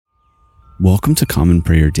Welcome to Common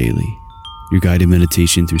Prayer Daily, your guided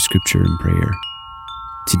meditation through scripture and prayer.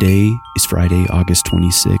 Today is Friday, August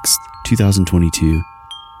 26th, 2022,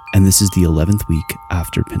 and this is the 11th week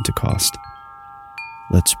after Pentecost.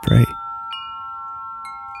 Let's pray.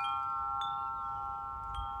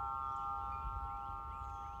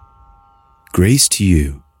 Grace to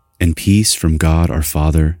you and peace from God our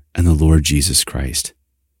Father and the Lord Jesus Christ.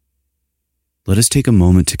 Let us take a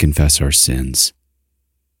moment to confess our sins.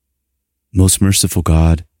 Most merciful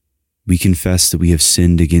God, we confess that we have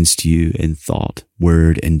sinned against you in thought,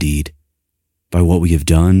 word, and deed, by what we have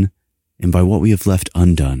done and by what we have left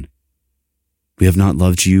undone. We have not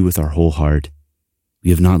loved you with our whole heart. We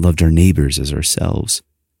have not loved our neighbors as ourselves.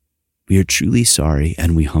 We are truly sorry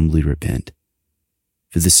and we humbly repent.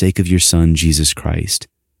 For the sake of your Son, Jesus Christ,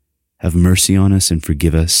 have mercy on us and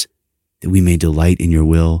forgive us, that we may delight in your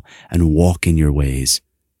will and walk in your ways,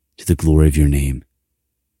 to the glory of your name.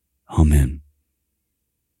 Amen.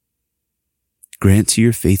 Grant to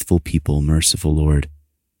your faithful people, merciful Lord,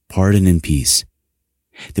 pardon and peace,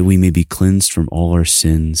 that we may be cleansed from all our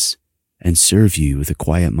sins and serve you with a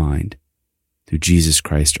quiet mind, through Jesus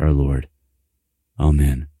Christ our Lord.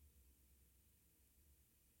 Amen.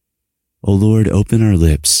 O Lord, open our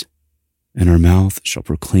lips, and our mouth shall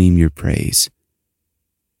proclaim your praise.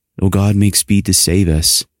 O God, make speed to save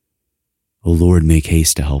us. O Lord, make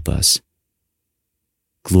haste to help us.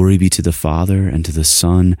 Glory be to the Father, and to the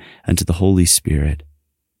Son, and to the Holy Spirit,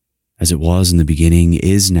 as it was in the beginning,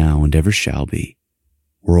 is now, and ever shall be,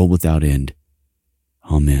 world without end.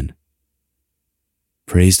 Amen.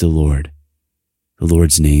 Praise the Lord. The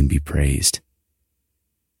Lord's name be praised.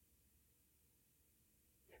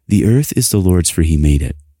 The earth is the Lord's, for he made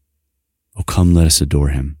it. O come, let us adore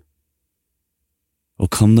him. O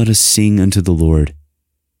come, let us sing unto the Lord.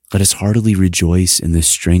 Let us heartily rejoice in the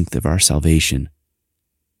strength of our salvation.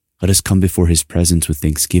 Let us come before his presence with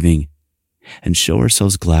thanksgiving, and show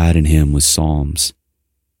ourselves glad in him with psalms.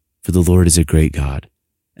 For the Lord is a great God,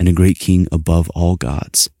 and a great King above all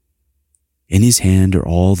gods. In his hand are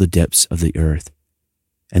all the depths of the earth,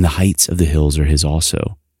 and the heights of the hills are his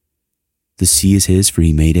also. The sea is his, for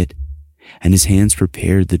he made it, and his hands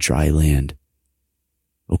prepared the dry land.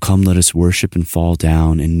 O come, let us worship and fall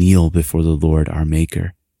down and kneel before the Lord our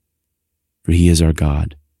Maker. For he is our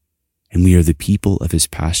God, and we are the people of his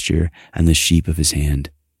pasture and the sheep of his hand.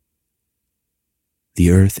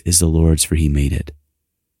 The earth is the Lord's, for he made it.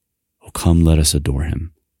 O come, let us adore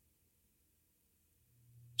him.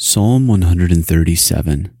 Psalm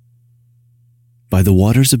 137. By the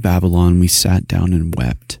waters of Babylon we sat down and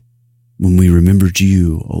wept, when we remembered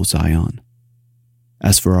you, O Zion.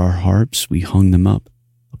 As for our harps, we hung them up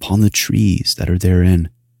upon the trees that are therein.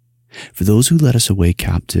 For those who led us away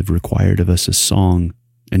captive required of us a song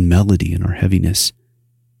and melody in our heaviness.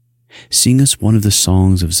 Sing us one of the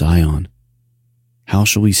songs of Zion. How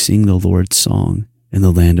shall we sing the Lord's song in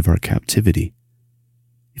the land of our captivity?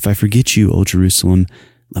 If I forget you, O Jerusalem,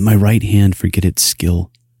 let my right hand forget its skill.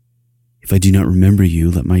 If I do not remember you,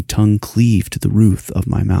 let my tongue cleave to the roof of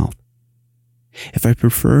my mouth. If I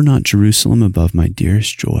prefer not Jerusalem above my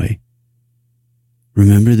dearest joy.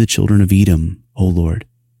 Remember the children of Edom, O Lord,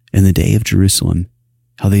 in the day of Jerusalem,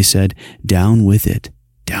 how they said, down with it,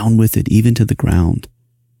 even to the ground.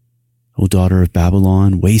 O daughter of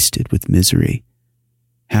Babylon, wasted with misery.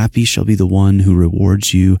 Happy shall be the one who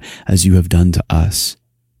rewards you as you have done to us.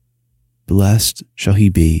 Blessed shall he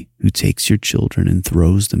be who takes your children and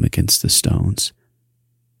throws them against the stones.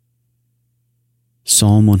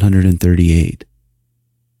 Psalm 138.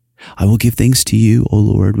 I will give thanks to you, O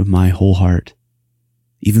Lord, with my whole heart.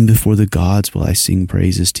 Even before the gods will I sing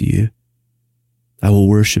praises to you. I will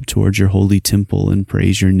worship towards your holy temple and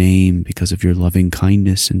praise your name because of your loving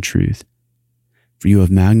kindness and truth. For you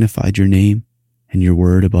have magnified your name and your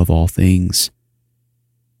word above all things.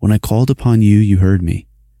 When I called upon you, you heard me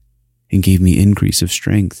and gave me increase of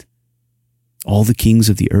strength. All the kings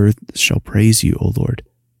of the earth shall praise you, O Lord,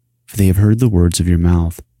 for they have heard the words of your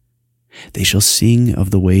mouth. They shall sing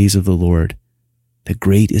of the ways of the Lord, that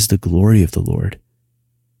great is the glory of the Lord.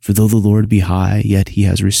 For though the Lord be high, yet he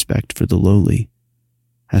has respect for the lowly.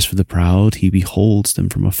 As for the proud, he beholds them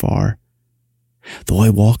from afar. Though I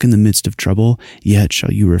walk in the midst of trouble, yet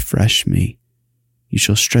shall you refresh me. You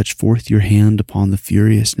shall stretch forth your hand upon the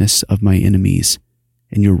furiousness of my enemies,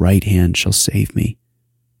 and your right hand shall save me.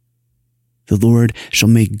 The Lord shall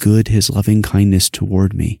make good his loving kindness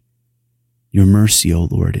toward me. Your mercy, O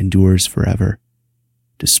Lord, endures forever.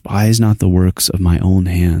 Despise not the works of my own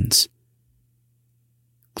hands.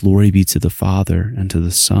 Glory be to the Father, and to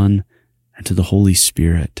the Son, and to the Holy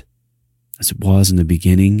Spirit, as it was in the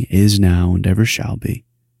beginning, is now, and ever shall be,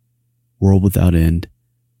 world without end.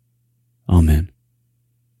 Amen.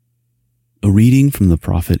 A reading from the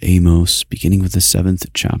prophet Amos, beginning with the 7th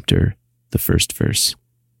chapter, the 1st verse.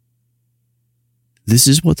 This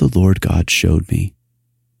is what the Lord God showed me.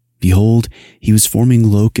 Behold, he was forming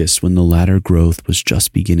locusts when the latter growth was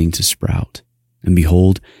just beginning to sprout. And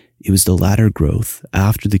behold, it was the latter growth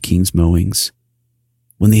after the king's mowings.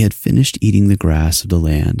 When they had finished eating the grass of the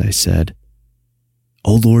land, I said,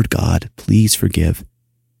 O Lord God, please forgive.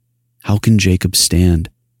 How can Jacob stand?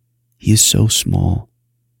 He is so small.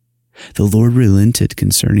 The Lord relented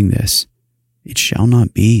concerning this. It shall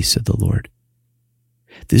not be, said the Lord.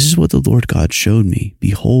 This is what the Lord God showed me.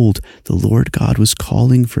 Behold, the Lord God was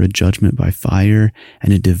calling for a judgment by fire,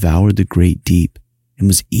 and it devoured the great deep, and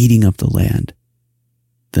was eating up the land.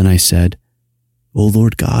 Then I said, O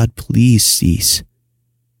Lord God, please cease.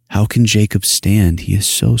 How can Jacob stand? He is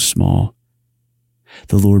so small.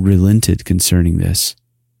 The Lord relented concerning this.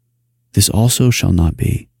 This also shall not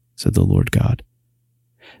be, said the Lord God.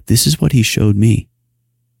 This is what he showed me.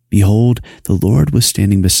 Behold, the Lord was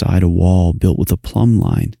standing beside a wall built with a plumb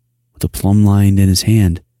line in his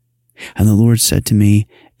hand. And the Lord said to me,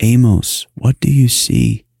 Amos, what do you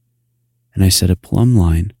see? And I said, a plumb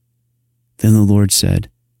line. Then the Lord said,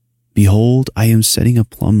 Behold, I am setting a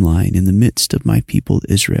plumb line in the midst of my people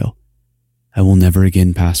Israel. I will never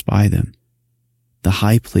again pass by them. The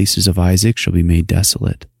high places of Isaac shall be made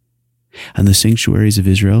desolate, and the sanctuaries of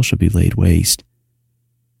Israel shall be laid waste.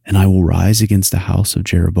 And I will rise against the house of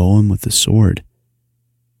Jeroboam with the sword.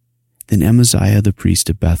 Then Amaziah the priest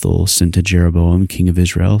of Bethel sent to Jeroboam king of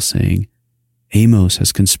Israel, saying, Amos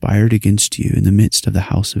has conspired against you in the midst of the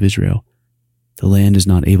house of Israel. The land is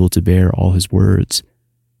not able to bear all his words.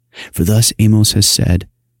 For thus Amos has said,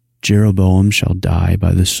 Jeroboam shall die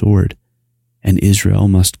by the sword, and Israel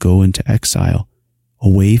must go into exile,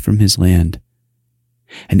 away from his land.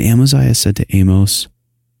 And Amaziah said to Amos,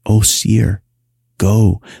 O seer,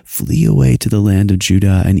 go, flee away to the land of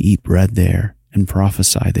Judah and eat bread there and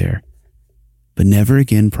prophesy there. But never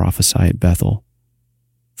again prophesy at Bethel,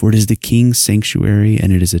 for it is the king's sanctuary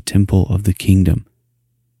and it is a temple of the kingdom.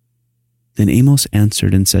 Then Amos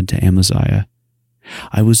answered and said to Amaziah,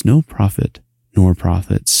 I was no prophet nor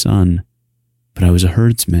prophet's son, but I was a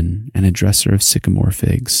herdsman and a dresser of sycamore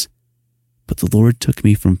figs. But the Lord took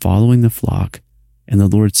me from following the flock, and the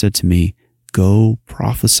Lord said to me, Go,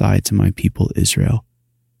 prophesy to my people Israel.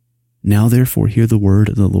 Now therefore hear the word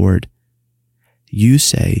of the Lord. You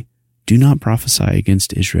say, Do not prophesy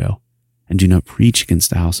against Israel, and do not preach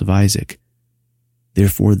against the house of Isaac.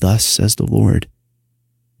 Therefore thus says the Lord,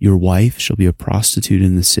 Your wife shall be a prostitute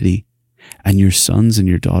in the city, and your sons and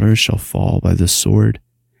your daughters shall fall by the sword,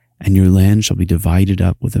 and your land shall be divided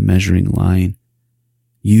up with a measuring line.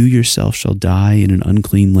 You yourself shall die in an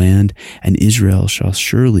unclean land, and Israel shall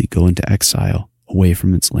surely go into exile away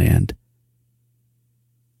from its land.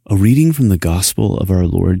 A reading from the Gospel of our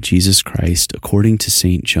Lord Jesus Christ according to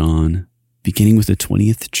St. John, beginning with the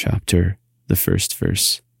 20th chapter, the 1st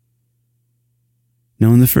verse.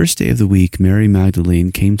 Now on the first day of the week, Mary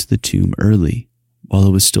Magdalene came to the tomb early, while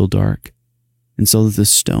it was still dark, and saw that the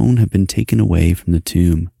stone had been taken away from the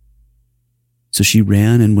tomb. So she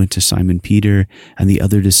ran and went to Simon Peter and the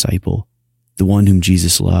other disciple, the one whom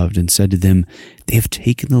Jesus loved, and said to them, They have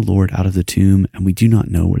taken the Lord out of the tomb, and we do not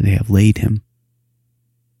know where they have laid him.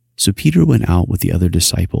 So Peter went out with the other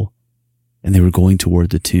disciple, and they were going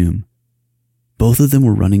toward the tomb. Both of them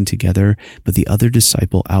were running together, but the other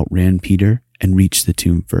disciple outran Peter and reached the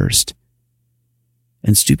tomb first.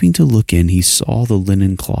 And stooping to look in, he saw the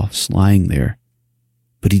linen cloths lying there,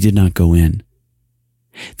 but he did not go in.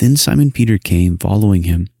 Then Simon Peter came, following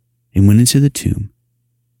him, and went into the tomb.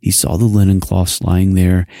 He saw the linen cloths lying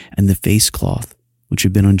there, and the face cloth, which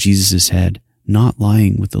had been on Jesus' head, not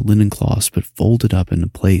lying with the linen cloths, but folded up in a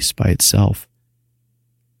place by itself.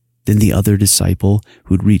 Then the other disciple,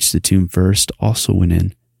 who had reached the tomb first, also went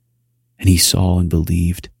in, and he saw and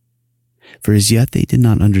believed. For as yet they did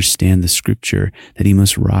not understand the scripture that he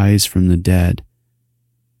must rise from the dead.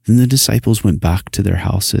 Then the disciples went back to their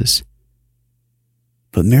houses.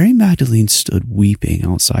 But Mary Magdalene stood weeping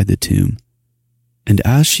outside the tomb. And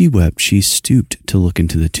as she wept, she stooped to look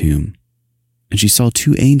into the tomb. And she saw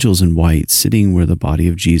 2 angels in white sitting where the body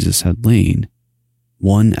of Jesus had lain,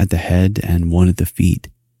 one at the head and one at the feet.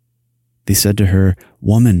 They said to her,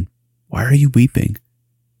 Woman, why are you weeping?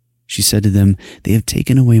 She said to them, They have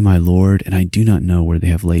taken away my Lord, and I do not know where they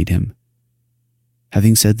have laid him.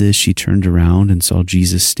 Having said this, she turned around and saw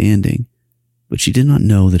Jesus standing, but she did not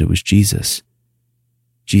know that it was Jesus.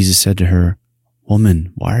 Jesus said to her,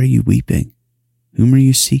 Woman, why are you weeping? Whom are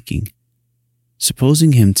you seeking?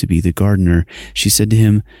 Supposing him to be the gardener, she said to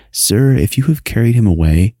him, "Sir, if you have carried him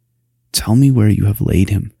away, tell me where you have laid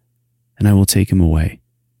him, and I will take him away."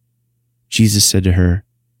 Jesus said to her,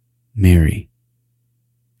 "Mary."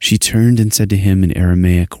 She turned and said to him in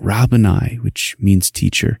Aramaic, "Rabboni," which means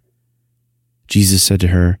teacher. Jesus said to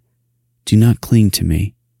her, "Do not cling to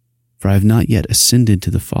me, for I have not yet ascended to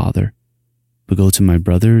the Father, but go to my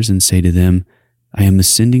brothers and say to them, I am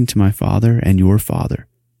ascending to my Father and your Father,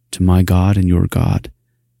 to my God and your God."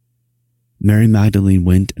 Mary Magdalene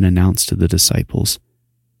went and announced to the disciples,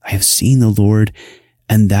 "I have seen the Lord,"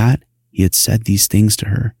 and that he had said these things to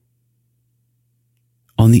her.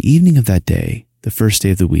 On the evening of that day, the first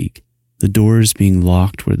day of the week, the doors being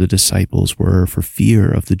locked where the disciples were for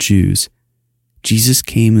fear of the Jews, Jesus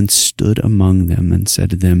came and stood among them and said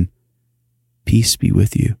to them, "Peace be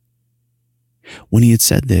with you." When he had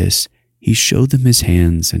said this, he showed them his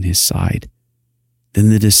hands and his side. Then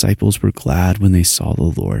the disciples were glad when they saw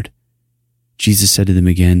the Lord. Jesus said to them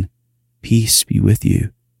again, "Peace be with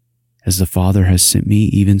you. As the Father has sent me,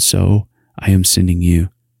 even so I am sending you."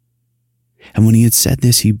 And when he had said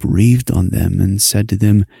this, he breathed on them and said to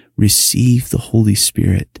them, "Receive the Holy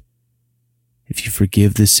Spirit. If you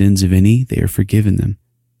forgive the sins of any, they are forgiven them.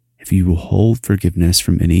 If you withhold forgiveness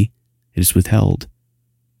from any, it is withheld."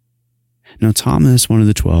 Now Thomas, one of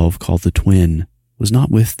the 12, called the twin, was not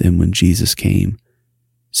with them when Jesus came.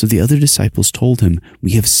 So the other disciples told him,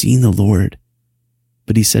 "We have seen the Lord."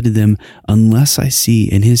 But he said to them, "Unless I see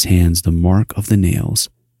in his hands the mark of the nails,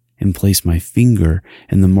 and place my finger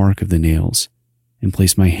in the mark of the nails, and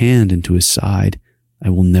place my hand into his side, I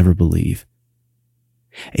will never believe."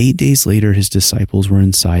 8 days later, his disciples were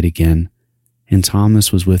inside again, and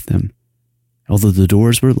Thomas was with them. Although the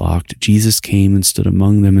doors were locked, Jesus came and stood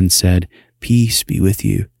among them and said, "Peace be with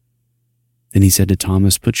you." Then he said to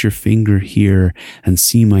Thomas, "Put your finger here and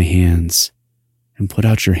see my hands, and put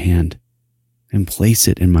out your hand and place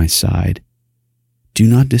it in my side. Do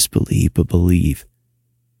not disbelieve, but believe."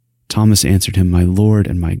 Thomas answered him, "My Lord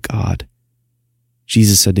and my God."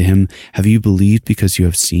 Jesus said to him, "Have you believed because you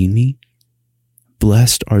have seen me?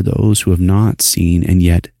 Blessed are those who have not seen and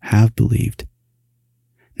yet have believed."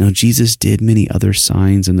 Now Jesus did many other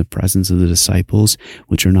signs in the presence of the disciples,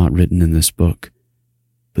 which are not written in this book.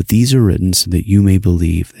 But these are written so that you may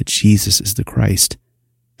believe that Jesus is the Christ,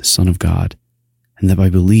 the Son of God, and that by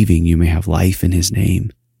believing you may have life in his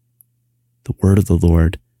name. The word of the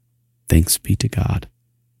Lord. Thanks be to God.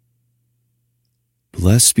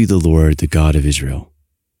 Blessed be the Lord, the God of Israel.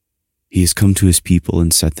 He has come to his people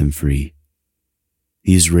and set them free.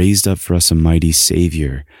 He has raised up for us a mighty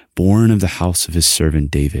Savior, born of the house of his servant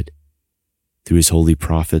David. Through his holy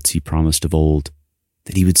prophets he promised of old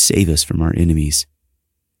that he would save us from our enemies,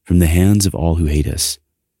 from the hands of all who hate us.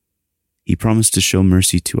 He promised to show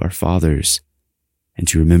mercy to our fathers and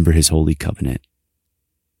to remember his holy covenant.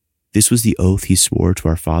 This was the oath he swore to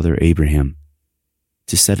our father Abraham,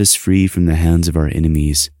 to set us free from the hands of our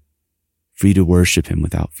enemies, free to worship him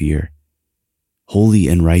without fear, holy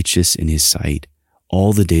and righteous in his sight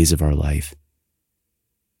all the days of our life.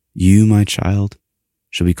 You, my child,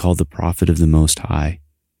 shall be called the prophet of the Most High,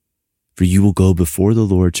 for you will go before the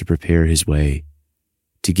Lord to prepare his way,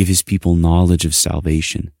 to give his people knowledge of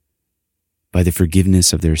salvation by the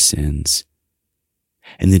forgiveness of their sins.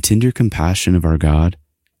 And the tender compassion of our God,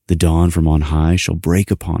 the dawn from on high, shall break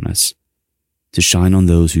upon us, to shine on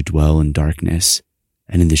those who dwell in darkness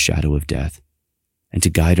and in the shadow of death, and to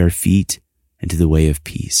guide our feet into the way of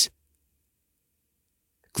peace.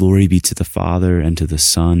 Glory be to the Father, and to the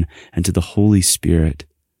Son, and to the Holy Spirit,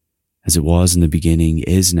 as it was in the beginning,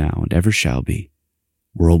 is now, and ever shall be,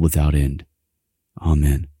 world without end.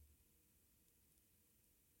 Amen.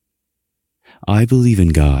 I believe in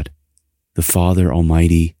God, the Father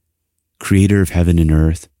Almighty, creator of heaven and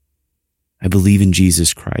earth. I believe in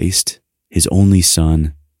Jesus Christ, his only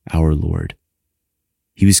Son, our Lord.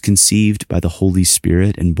 He was conceived by the Holy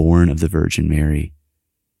Spirit and born of the Virgin Mary.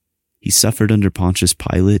 He suffered under Pontius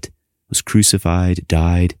Pilate, was crucified,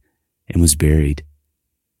 died, and was buried.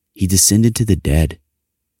 He descended to the dead.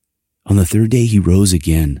 On the third day he rose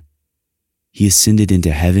again. He ascended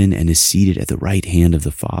into heaven and is seated at the right hand of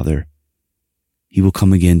the Father. He will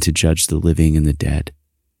come again to judge the living and the dead.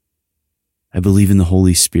 I believe in the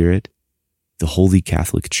Holy Spirit, the Holy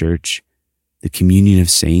Catholic Church, the communion of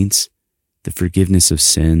saints, the forgiveness of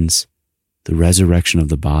sins, the resurrection of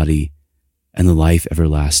the body, and the life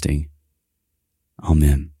everlasting.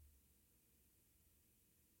 Amen.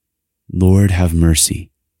 Lord, have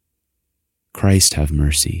mercy. Christ, have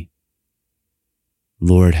mercy.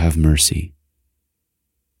 Lord, have mercy.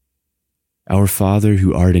 Our Father,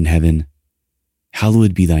 who art in heaven,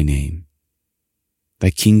 hallowed be thy name. Thy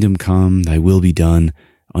kingdom come, thy will be done,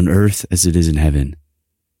 on earth as it is in heaven.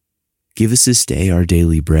 Give us this day our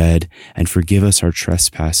daily bread, and forgive us our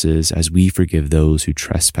trespasses as we forgive those who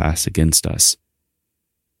trespass against us.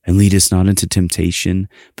 And lead us not into temptation,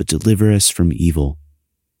 but deliver us from evil.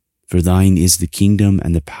 For thine is the kingdom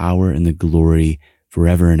and the power and the glory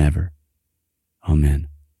forever and ever. Amen.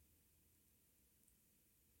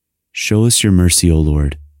 Show us your mercy, O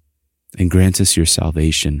Lord, and grant us your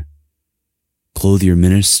salvation. Clothe your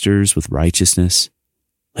ministers with righteousness.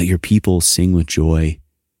 Let your people sing with joy.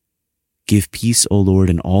 Give peace, O Lord,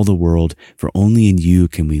 in all the world, for only in you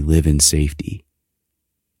can we live in safety.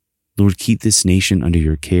 Lord, keep this nation under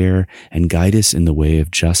your care and guide us in the way of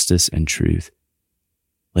justice and truth.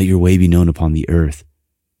 Let your way be known upon the earth,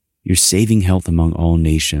 your saving health among all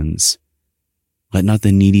nations. Let not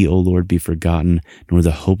the needy, O Lord, be forgotten, nor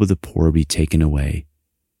the hope of the poor be taken away.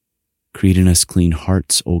 Create in us clean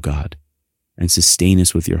hearts, O God, and sustain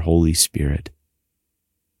us with your Holy Spirit.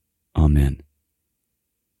 Amen.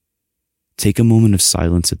 Take a moment of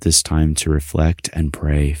silence at this time to reflect and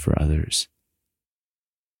pray for others.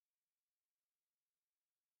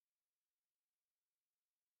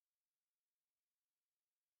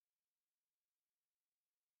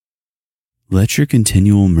 Let your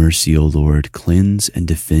continual mercy, O Lord, cleanse and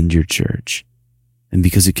defend your church. And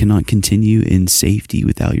because it cannot continue in safety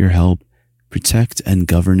without your help, protect and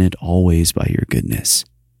govern it always by your goodness.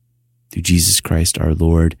 Through Jesus Christ our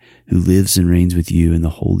Lord, who lives and reigns with you in the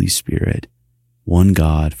Holy Spirit, one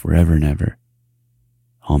God forever and ever.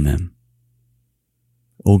 Amen.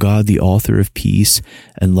 O God, the author of peace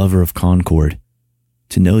and lover of concord,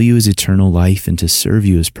 to know you is eternal life and to serve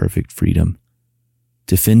you is perfect freedom.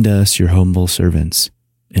 Defend us, your humble servants,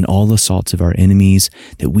 in all assaults of our enemies,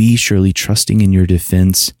 that we, surely trusting in your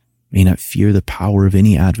defense, may not fear the power of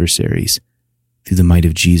any adversaries, through the might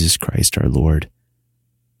of Jesus Christ our Lord.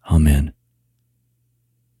 Amen.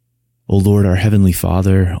 O Lord, our heavenly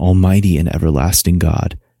Father, almighty and everlasting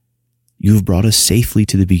God, you have brought us safely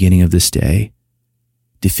to the beginning of this day.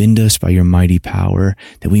 Defend us by your mighty power,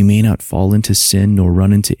 that we may not fall into sin nor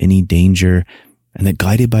run into any danger, and that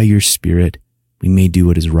guided by your Spirit, we may do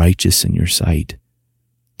what is righteous in your sight.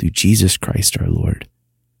 Through Jesus Christ our Lord.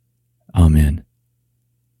 Amen.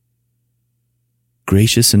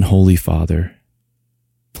 Gracious and holy Father,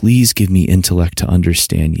 please give me intellect to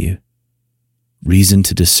understand you, reason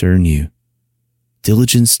to discern you,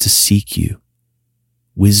 diligence to seek you,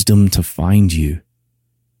 wisdom to find you,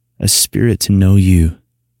 a spirit to know you,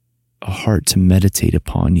 a heart to meditate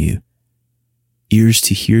upon you, ears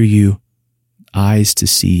to hear you, eyes to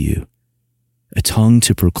see you, a tongue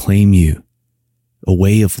to proclaim you, a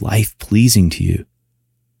way of life pleasing to you,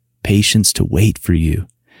 patience to wait for you,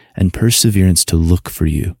 and perseverance to look for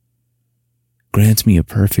you. Grant me a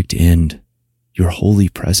perfect end, your holy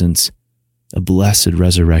presence, a blessed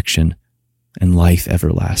resurrection, and life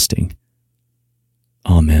everlasting.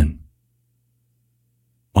 Amen.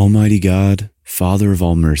 Almighty God, Father of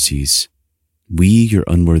all mercies, we, your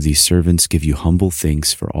unworthy servants, give you humble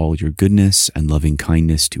thanks for all your goodness and loving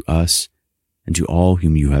kindness to us and to all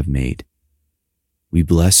whom you have made. We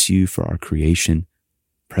bless you for our creation,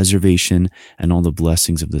 preservation, and all the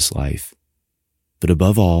blessings of this life, but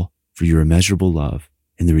above all, for your immeasurable love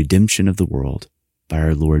in the redemption of the world by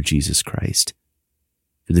our Lord Jesus Christ,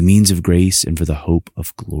 for the means of grace and for the hope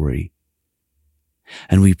of glory.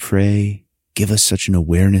 And we pray, give us such an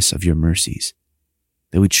awareness of your mercies,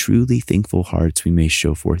 that with truly thankful hearts we may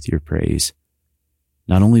show forth your praise,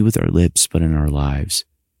 not only with our lips but in our lives,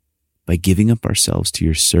 by giving up ourselves to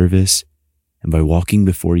your service and by walking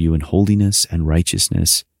before you in holiness and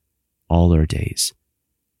righteousness all our days.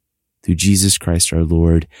 Through Jesus Christ our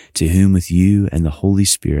Lord, to whom with you and the Holy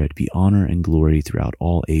Spirit be honor and glory throughout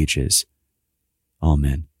all ages.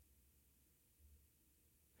 Amen.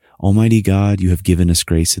 Almighty God, you have given us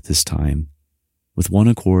grace at this time, with one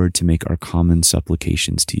accord to make our common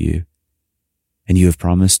supplications to you. And you have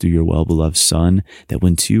promised through your well-beloved Son that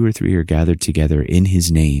when 2 or 3 are gathered together in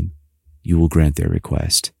his name, you will grant their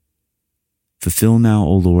request. Fulfill now,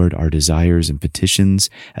 O Lord, our desires and petitions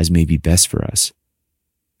as may be best for us,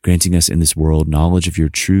 granting us in this world knowledge of your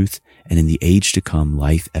truth and in the age to come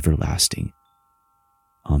life everlasting.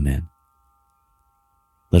 Amen.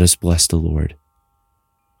 Let us bless the Lord.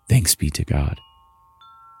 Thanks be to God.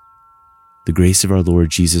 The grace of our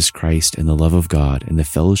Lord Jesus Christ and the love of God and the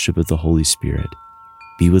fellowship of the Holy Spirit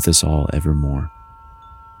be with us all evermore.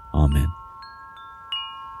 Amen.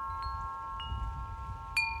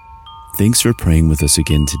 Thanks for praying with us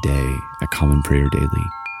again today at Common Prayer Daily.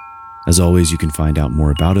 As always, you can find out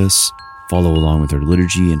more about us, follow along with our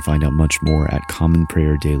liturgy, and find out much more at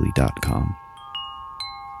commonprayerdaily.com.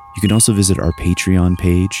 You can also visit our Patreon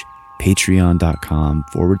page,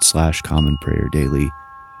 patreon.com/Common Prayer Daily,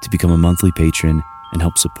 to become a monthly patron and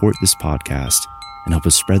help support this podcast and help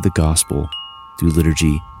us spread the gospel through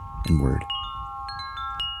liturgy and word.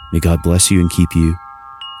 May God bless you and keep you.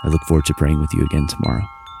 I look forward to praying with you again tomorrow.